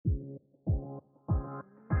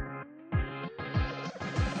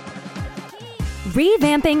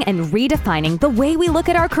revamping and redefining the way we look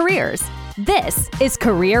at our careers. This is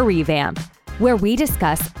Career Revamp, where we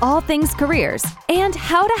discuss all things careers and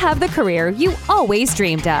how to have the career you always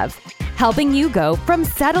dreamed of, helping you go from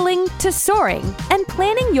settling to soaring and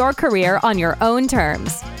planning your career on your own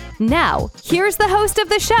terms. Now, here's the host of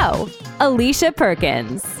the show, Alicia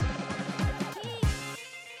Perkins.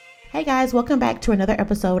 Hey guys, welcome back to another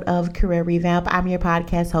episode of Career Revamp. I'm your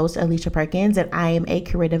podcast host, Alicia Perkins, and I am a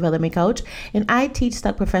career development coach, and I teach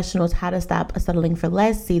stuck professionals how to stop settling for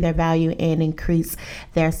less, see their value, and increase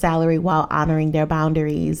their salary while honoring their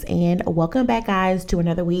boundaries. And welcome back, guys, to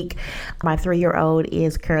another week. My 3-year-old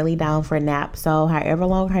is currently down for a nap, so however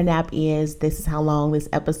long her nap is, this is how long this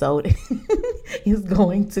episode is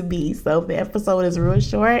going to be. So if the episode is real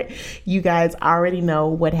short, you guys already know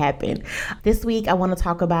what happened. This week, I want to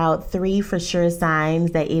talk about 3 for sure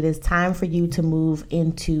signs that it is time for you to move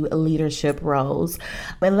into leadership roles.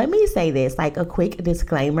 But let me say this, like a quick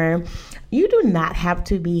disclaimer. You do not have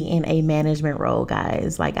to be in a management role,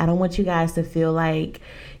 guys. Like, I don't want you guys to feel like,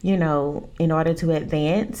 in order to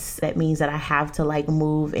advance, that means that I have to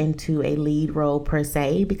move into a lead role per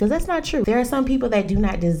se, because that's not true. There are some people that do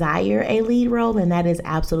not desire a lead role, and that is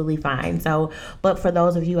absolutely fine. But for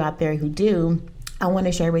those of you out there who do, I want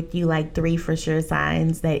to share with you 3 for sure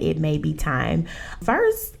signs that it may be time.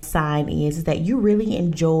 First sign is that you really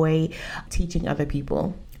enjoy teaching other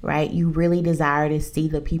people, right? You really desire to see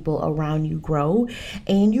the people around you grow,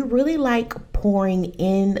 and you really like pouring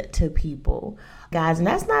into people, guys. And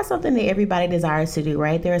that's not something that everybody desires to do,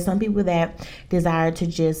 right? There are some people that desire to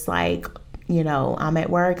just I'm at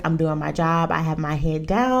work, I'm doing my job, I have my head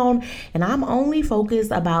down, and I'm only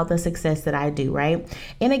focused about the success that I do, right?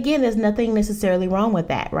 And again, there's nothing necessarily wrong with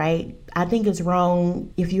that, right? I think it's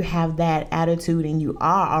wrong if you have that attitude and you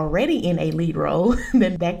are already in a lead role,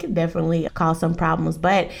 then that could definitely cause some problems.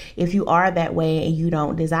 But if you are that way and you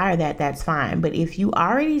don't desire that, that's fine. But if you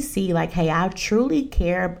already see hey, I truly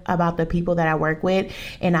care about the people that I work with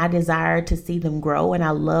and I desire to see them grow, and I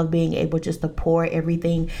love being able just to pour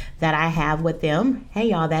everything that I have with them, hey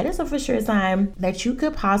y'all, that is a for sure sign that you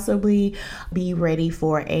could possibly be ready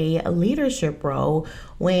for a leadership role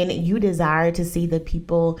when you desire to see the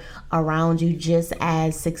people around you just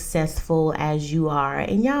as successful as you are.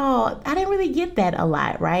 And y'all, I didn't really get that a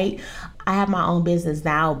lot, right? I have my own business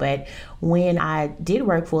now, but when I did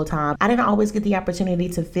work full time, I didn't always get the opportunity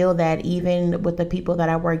to feel that, even with the people that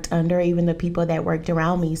I worked under, even the people that worked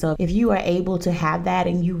around me. So if you are able to have that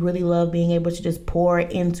and you really love being able to just pour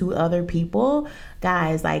into other people,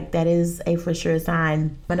 guys, that is a for sure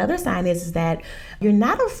sign. Another sign is that you're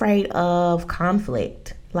not afraid of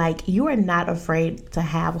conflict. You are not afraid to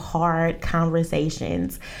have hard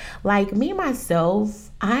conversations. Me, myself,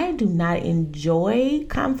 I do not enjoy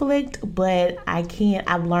conflict, but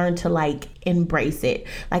I've learned to embrace it.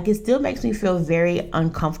 It still makes me feel very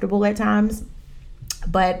uncomfortable at times,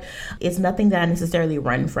 but it's nothing that I necessarily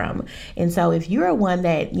run from. And so if you're one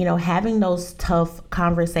that, having those tough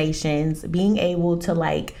conversations, being able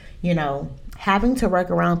to having to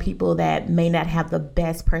work around people that may not have the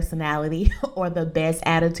best personality or the best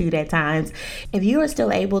attitude at times, if you are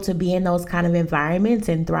still able to be in those kind of environments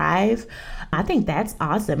and thrive, I think that's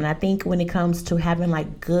awesome. And I think when it comes to having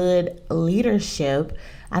good leadership,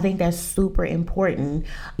 I think that's super important,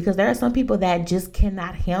 because there are some people that just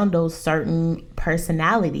cannot handle certain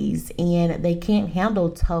personalities and they can't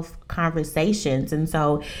handle tough conversations. And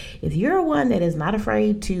so if you're one that is not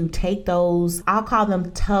afraid to take those, I'll call them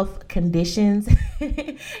tough conditions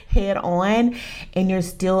head on, and you're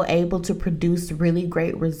still able to produce really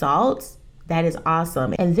great results, that is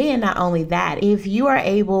awesome. And then not only that, if you are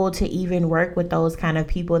able to even work with those kind of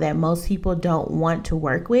people that most people don't want to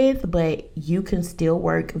work with, but you can still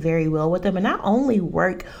work very well with them, and not only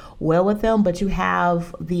work well with them, but you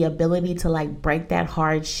have the ability to break that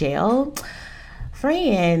hard shell,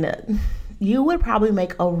 friend, you would probably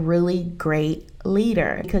make a really great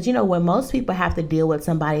leader. Because when most people have to deal with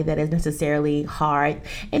somebody that is necessarily hard,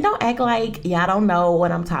 and don't act like y'all don't know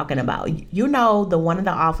what I'm talking about. The one in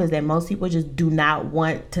the office that most people just do not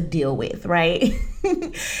want to deal with, right?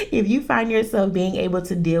 If you find yourself being able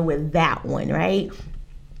to deal with that one, right?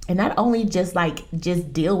 And not only just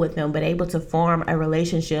deal with them, but able to form a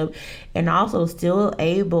relationship and also still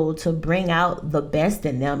able to bring out the best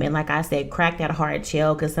in them. And like I said, crack that hard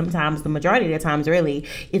shell, because sometimes, the majority of the times, really,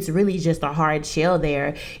 it's really just a hard shell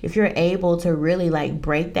there. If you're able to really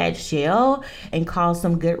break that shell and cause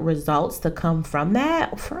some good results to come from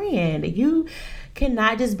that, friend, you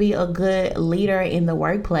cannot just be a good leader in the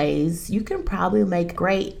workplace. You can probably make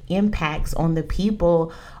great impacts on the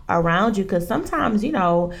people around you, because sometimes,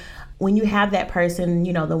 when you have that person,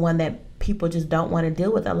 the one that people just don't want to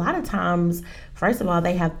deal with. A lot of times, first of all,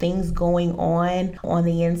 they have things going on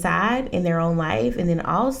the inside in their own life. And then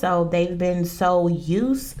also they've been so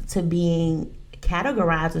used to being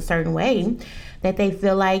categorized a certain way that they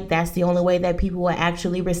feel like that's the only way that people will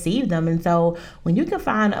actually receive them. And so when you can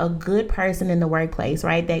find a good person in the workplace,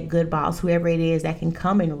 right, that good boss, whoever it is, that can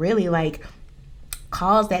come and really like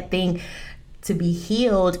cause that thing to be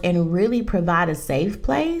healed and really provide a safe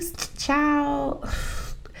place, child,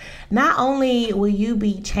 not only will you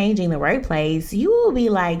be changing the workplace, you will be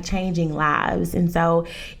like changing lives. And so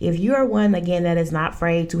if you're one, again, that is not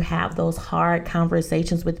afraid to have those hard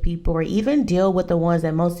conversations with people, or even deal with the ones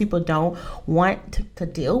that most people don't want to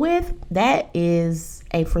deal with, that is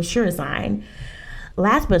a for sure sign.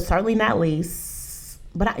 Last but certainly not least,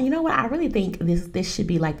 but you know what? I really think this should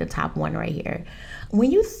be like the top one right here. When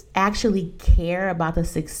you actually care about the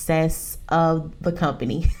success of the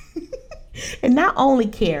company, and not only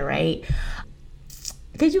care, right?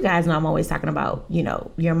 Because you guys know I'm always talking about,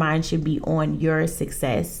 your mind should be on your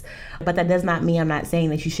success. But that does not mean I'm not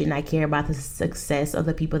saying that you should not care about the success of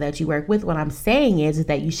the people that you work with. What I'm saying is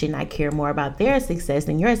that you should not care more about their success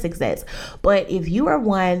than your success. But if you are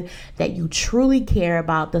one that you truly care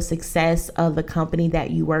about the success of the company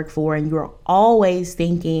that you work for, and you're always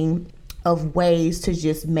thinking of ways to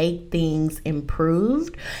just make things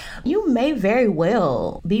improved, you may very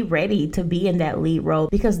well be ready to be in that lead role,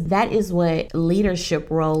 because that is what leadership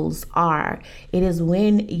roles are. It is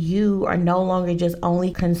when you are no longer just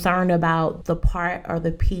only concerned about the part or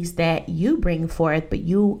the piece that you bring forth, but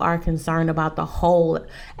you are concerned about the whole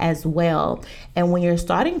as well. And when you're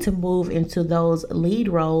starting to move into those lead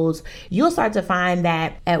roles, you'll start to find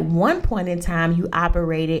that at one point in time you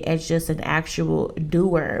operated as just an actual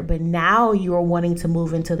doer, but now you are wanting to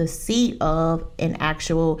move into the seat of an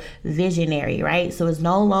actual visionary, right? So it's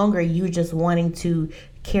no longer you just wanting to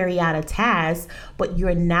carry out a task, but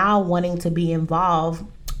you're now wanting to be involved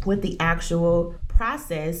with the actual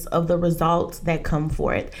process of the results that come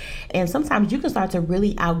forth. And sometimes you can start to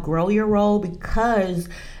really outgrow your role because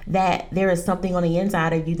that there is something on the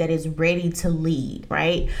inside of you that is ready to lead,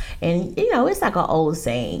 right? And, it's like an old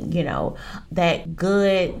saying, that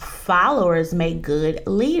good followers make good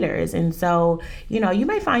leaders. And so, you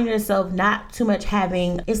may find yourself not too much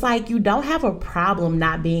it's like you don't have a problem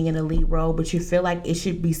not being in a lead role, but you feel like it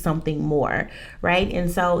should be something more, right?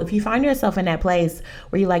 And so if you find yourself in that place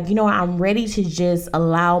where you're like, I'm ready to just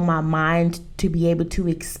allow my mind to be able to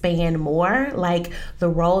expand more, like the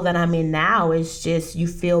role that I'm in now is just, you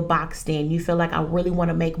feel boxed in. You feel like I really want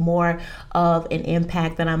to make more of an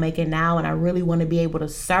impact than I'm making now, and I really want to be able to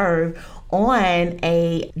serve on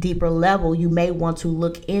a deeper level. You may want to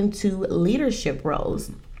look into leadership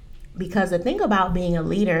roles. Because the thing about being a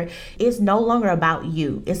leader is no longer about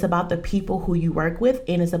you. It's about the people who you work with,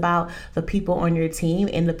 and it's about the people on your team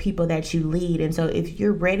and the people that you lead. And so if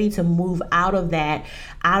you're ready to move out of that,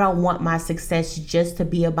 I don't want my success just to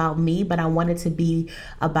be about me, but I want it to be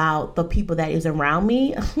about the people that is around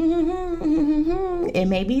me. It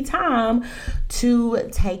may be time to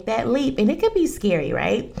take that leap, and it can be scary,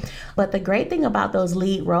 right? But the great thing about those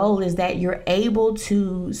lead roles is that you're able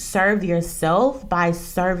to serve yourself by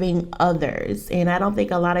serving others. And I don't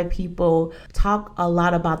think a lot of people talk a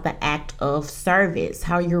lot about the act of service,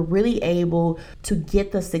 how you're really able to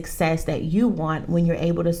get the success that you want when you're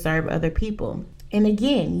able to serve other people. And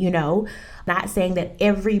again, not saying that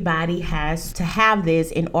everybody has to have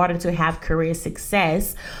this in order to have career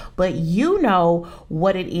success, but you know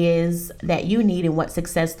what it is that you need and what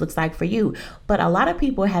success looks like for you. But a lot of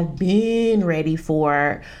people have been ready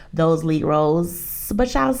for those lead roles,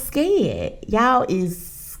 but y'all scared. Y'all is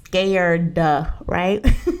scared, right?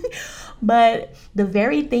 But the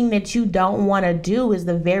very thing that you don't want to do is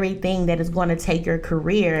the very thing that is going to take your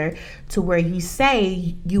career to where you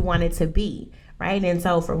say you want it to be. Right. And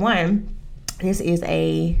so for one, this is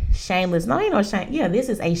a shameless, this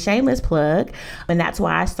is a shameless plug. And that's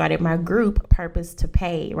why I started my group, Purpose to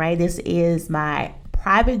Pay, right? This is my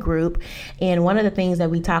private group. And one of the things that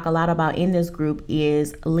we talk a lot about in this group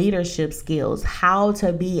is leadership skills, how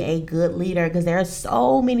to be a good leader, because there are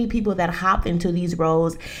so many people that hopped into these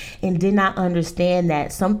roles and did not understand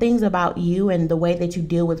that some things about you and the way that you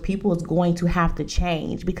deal with people is going to have to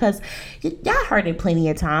change. Because y'all heard it plenty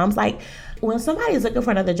of times, like, when somebody is looking for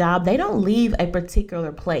another job, they don't leave a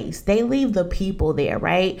particular place. They leave the people there,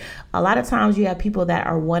 right? A lot of times you have people that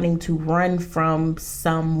are wanting to run from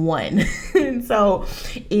someone. And so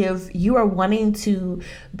if you are wanting to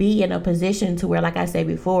be in a position to where, like I said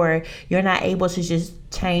before, you're not able to just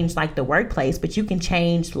change like the workplace, but you can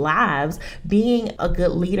change lives. Being a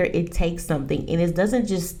good leader, it takes something. And it doesn't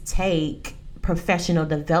just take professional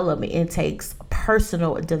development. It takes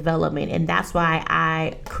personal development. And that's why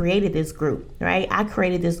I created this group, right? I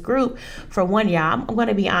created this group for one, y'all. I'm going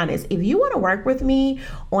to be honest. If you want to work with me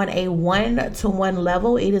on a one-to-one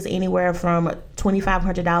level, it is anywhere from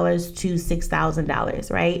 $2,500 to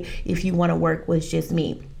 $6,000, right? If you want to work with just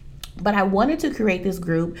me. But I wanted to create this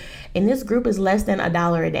group, and this group is less than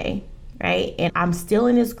 $1 a day. Right? And I'm still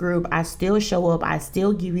in this group. I still show up. I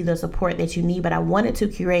still give you the support that you need. But I wanted to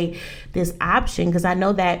create this option because I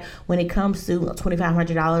know that when it comes to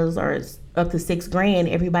 $2,500 or up to $6,000,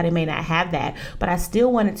 everybody may not have that. But I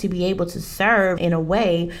still wanted to be able to serve in a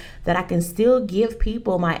way that I can still give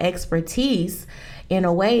people my expertise in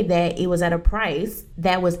a way that it was at a price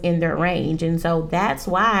that was in their range. And so that's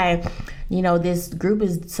why, this group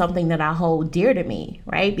is something that I hold dear to me,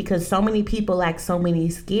 right? Because so many people lack so many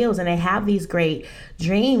skills and they have these great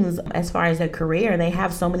dreams as far as their career. And they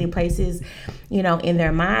have so many places, in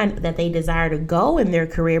their mind that they desire to go in their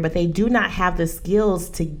career, but they do not have the skills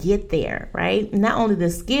to get there, right? Not only the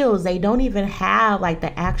skills, they don't even have like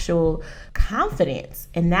the actual confidence.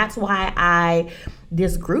 And that's why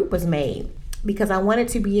this group was made. Because I wanted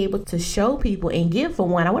to be able to show people and give, for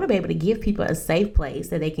one, I want to be able to give people a safe place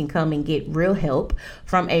that they can come and get real help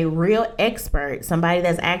from a real expert, somebody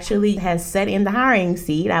that's actually has sat in the hiring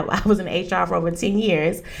seat. I was in HR for over 10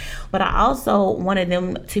 years, but I also wanted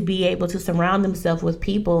them to be able to surround themselves with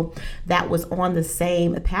people that was on the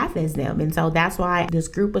same path as them. And so that's why this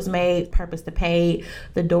group was made, Purpose to Paid.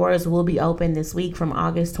 The doors will be open this week from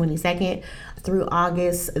August 22nd through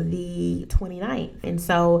August the 29th. And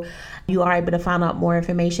so you are able to find out more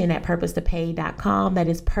information at purposetopaid.com. That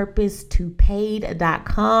is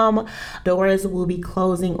purposetopaid.com. Doors will be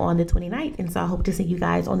closing on the 29th. And so I hope to see you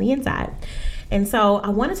guys on the inside. And so I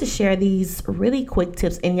wanted to share these really quick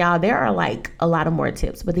tips. And y'all, there are like a lot of more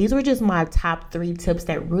tips, but these were just my top 3 tips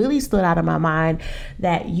that really stood out in my mind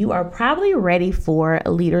that you are probably ready for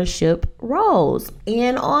leadership roles.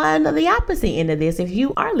 And on the opposite end of this, if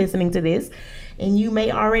you are listening to this and you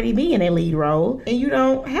may already be in a lead role and you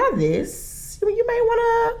don't have this, you may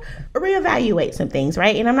want to reevaluate some things,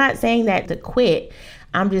 right? And I'm not saying that to quit.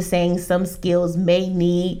 I'm just saying some skills may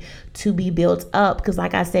need to be built up because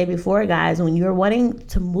like I said before, guys, when you're wanting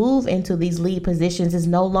to move into these lead positions, it's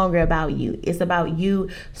no longer about you. It's about you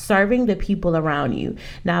serving the people around you.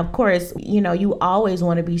 Now, of course, you always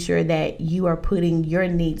want to be sure that you are putting your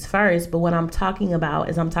needs first. But what I'm talking about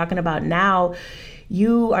is now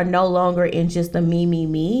you are no longer in just a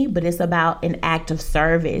me, but it's about an act of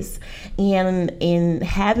service. And in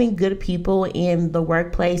having good people in the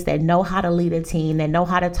workplace that know how to lead a team, that know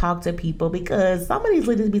how to talk to people, because some of these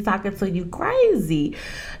leaders be talking to you crazy.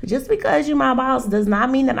 Just because you're my boss does not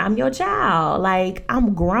mean that I'm your child. Like,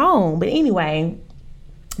 I'm grown. But anyway,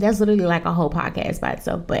 that's literally like a whole podcast by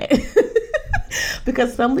itself. But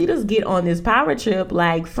because some leaders get on this power trip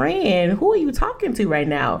like, friend, who are you talking to right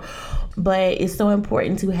now? But it's so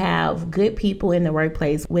important to have good people in the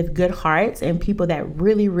workplace with good hearts and people that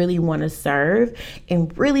really, really want to serve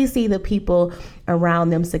and really see the people around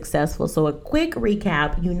them successful. So a quick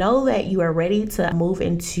recap, you know that you are ready to move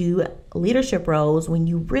into leadership roles when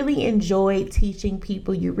you really enjoy teaching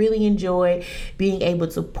people, you really enjoy being able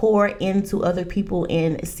to pour into other people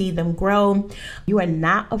and see them grow. You are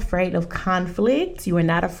not afraid of conflict. You are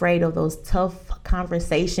not afraid of those tough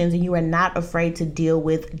conversations, and you are not afraid to deal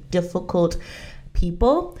with difficult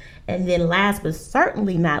people. And then last but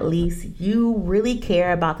certainly not least, you really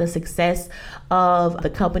care about the success of the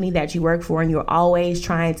company that you work for, and you're always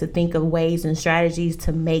trying to think of ways and strategies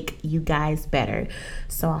to make you guys better.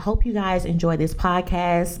 So I hope you guys enjoy this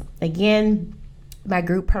podcast. Again, my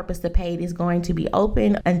group Purpose to Paid is going to be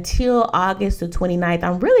open until August the 29th.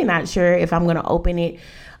 I'm really not sure if I'm going to open it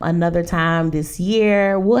another time this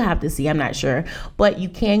year. We'll have to see. I'm not sure. But you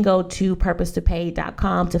can go to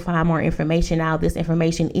purposetopaid.com to find more information out. This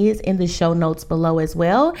information is in the show notes below as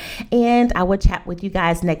well. And I will chat with you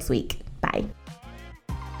guys next week. Bye.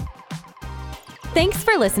 Thanks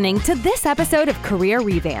for listening to this episode of Career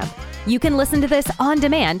Revamp. You can listen to this on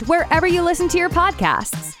demand wherever you listen to your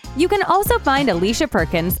podcasts. You can also find Alicia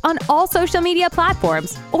Perkins on all social media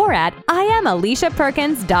platforms or at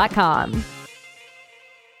IamAliciaPerkins.com.